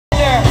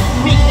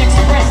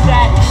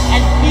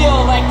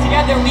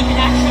together we can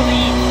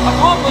actually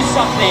accomplish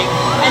something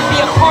and be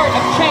a part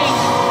of change,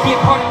 be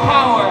a part of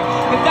power.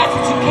 If that's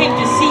what you came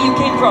to see, you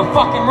came for a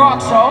fucking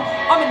rock show,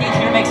 I'm gonna need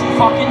you to make some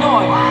fucking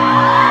noise.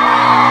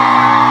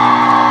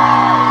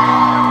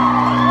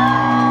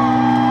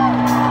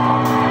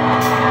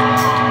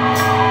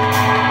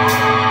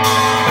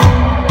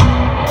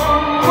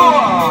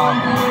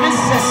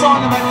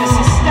 Song about the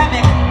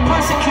systemic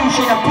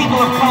persecution of people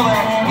of color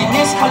in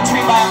this country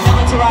by a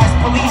militarized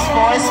police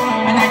force,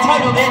 and I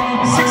titled it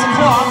 6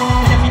 o'clock,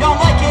 and if you don't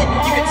like it,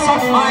 you can suck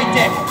my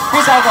dick.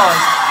 Here's how it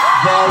goes.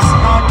 There's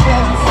no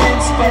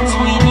difference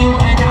between you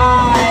and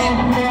I.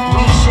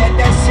 We share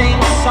the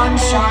same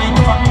sunshine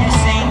from the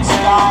same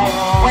sky.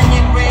 When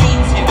it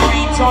rains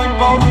on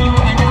both you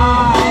and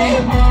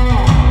I.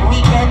 We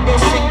get to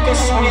sink or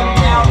swim,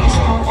 now it's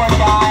do or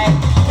die.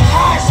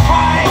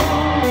 Hashtag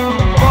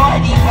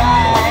body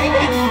bag,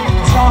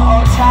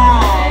 toe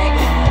tag,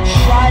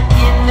 shot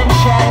in the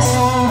chest.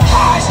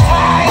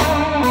 Hashtag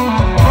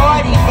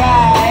body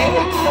bag,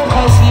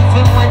 cause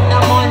even when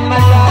I'm on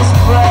my last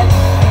breath,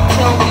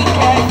 till we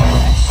get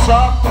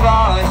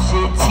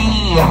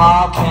reciprocity,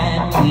 how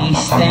can we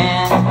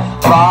stand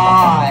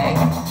by?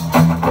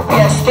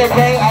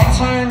 Yesterday I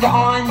turned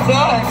on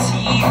the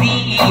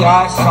TV,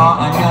 I saw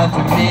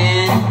another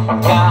man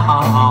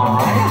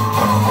down.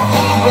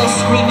 He was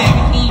screaming,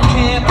 he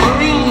can't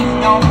breathe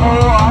no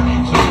more.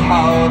 He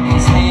held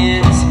his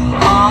hands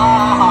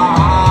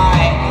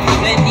high,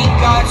 then he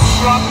got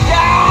struck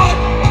down.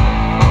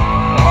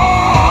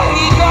 Oh,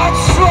 he got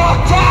struck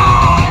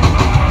down.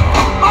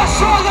 I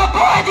saw the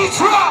body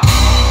drop.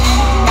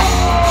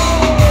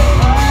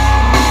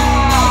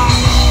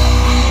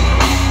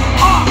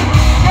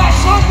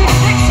 That's on the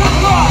 6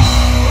 o'clock.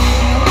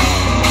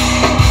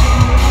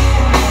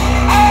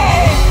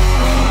 Hey,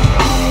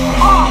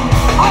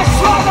 I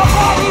saw the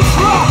body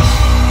drop.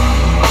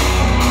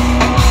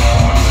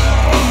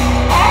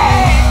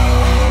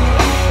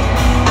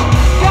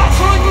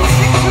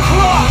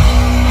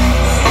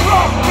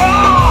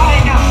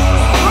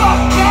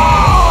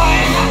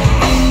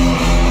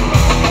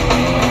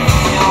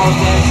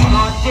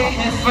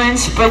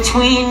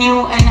 Between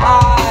you and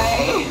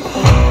I,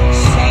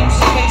 same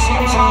space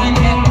and time,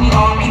 and we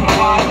all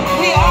rewind.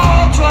 We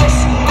all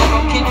just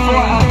looking for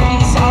a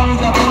piece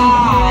of the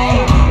pie.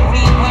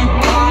 We went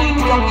blind,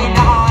 going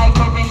eye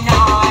for an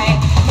eye.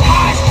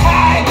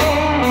 Hashtag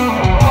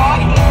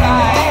body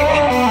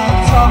bag,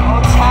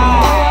 double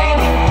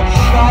tag,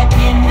 shot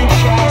in the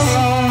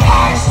chest.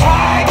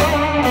 Hashtag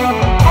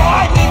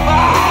body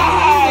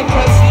bag,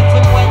 cause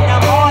even when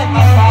I'm on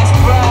my last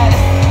breath,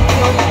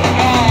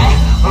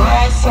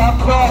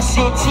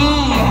 reciprocity,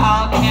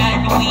 how can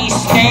we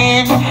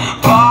stand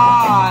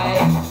by?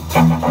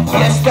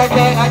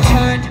 Yesterday I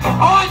turned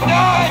on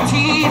the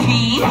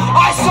TV,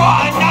 I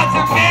saw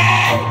another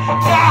man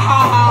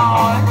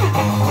down.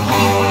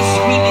 He was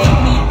screaming,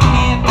 he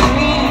can't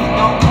breathe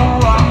no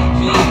more.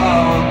 He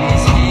held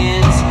his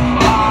hands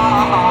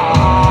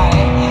high,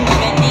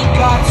 then he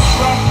got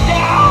struck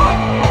down.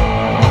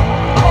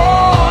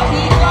 Oh,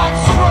 he got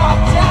struck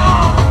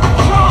down.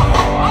 Jump,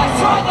 I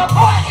saw the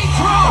body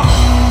drop.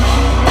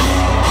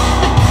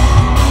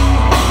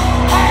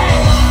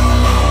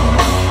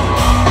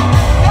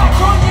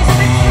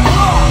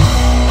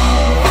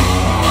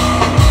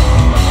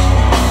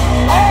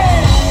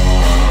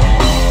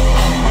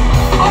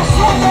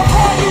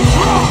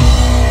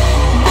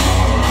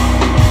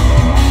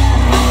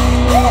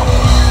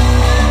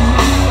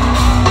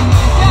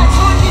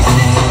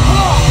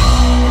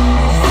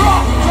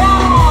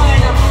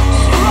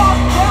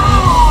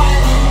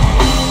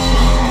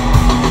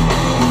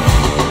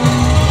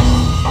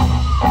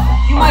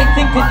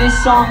 That this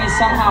song is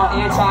somehow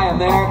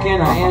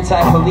anti-American or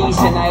anti-police,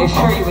 and I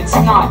assure you it's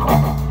not.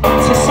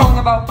 It's a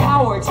song about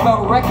power. It's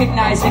about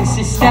recognizing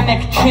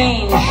systemic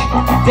change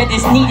that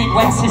is needed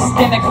when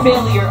systemic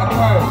failure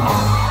occurs.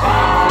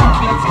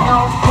 Give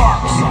no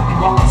fucks,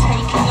 won't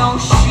take no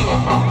shit.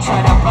 Try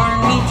to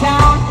burn me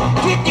down,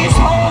 get this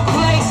whole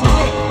place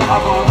lit.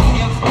 I won't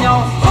give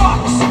no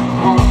fucks,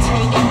 won't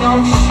take no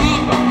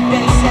shit.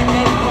 They said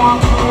they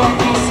want war,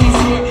 this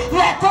is it.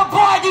 Let the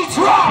body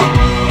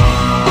drop.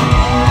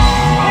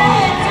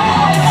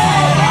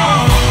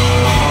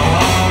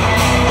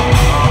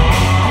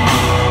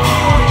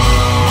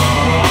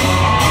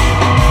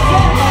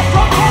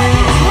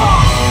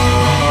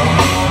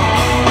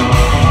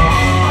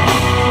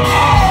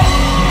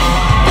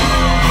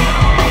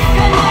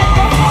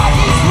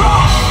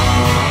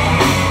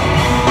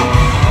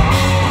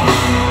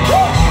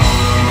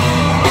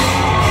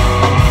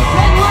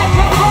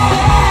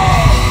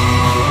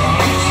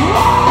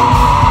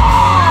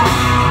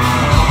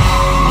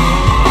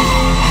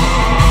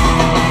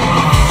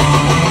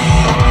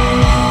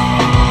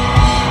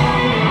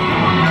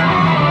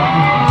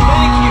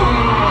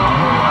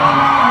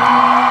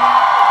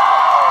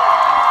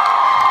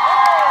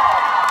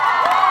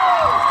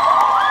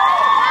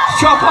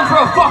 Y'all come for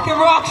a fucking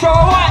rock show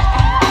or what?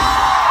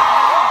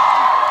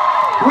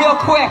 Real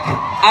quick,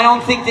 I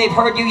don't think they've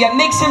heard you yet.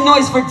 Make some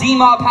noise for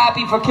D-Mob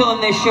Happy for killing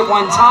this shit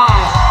one time.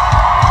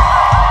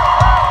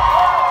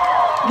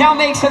 Now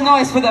make some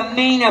noise for the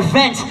main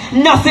event.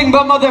 Nothing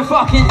but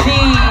motherfucking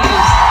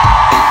thieves.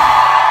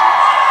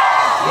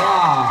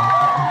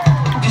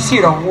 Yeah. I'm just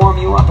here to warm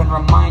you up and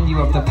remind you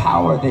of the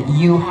power that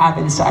you have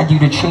inside you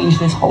to change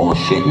this whole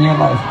shit in your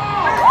life.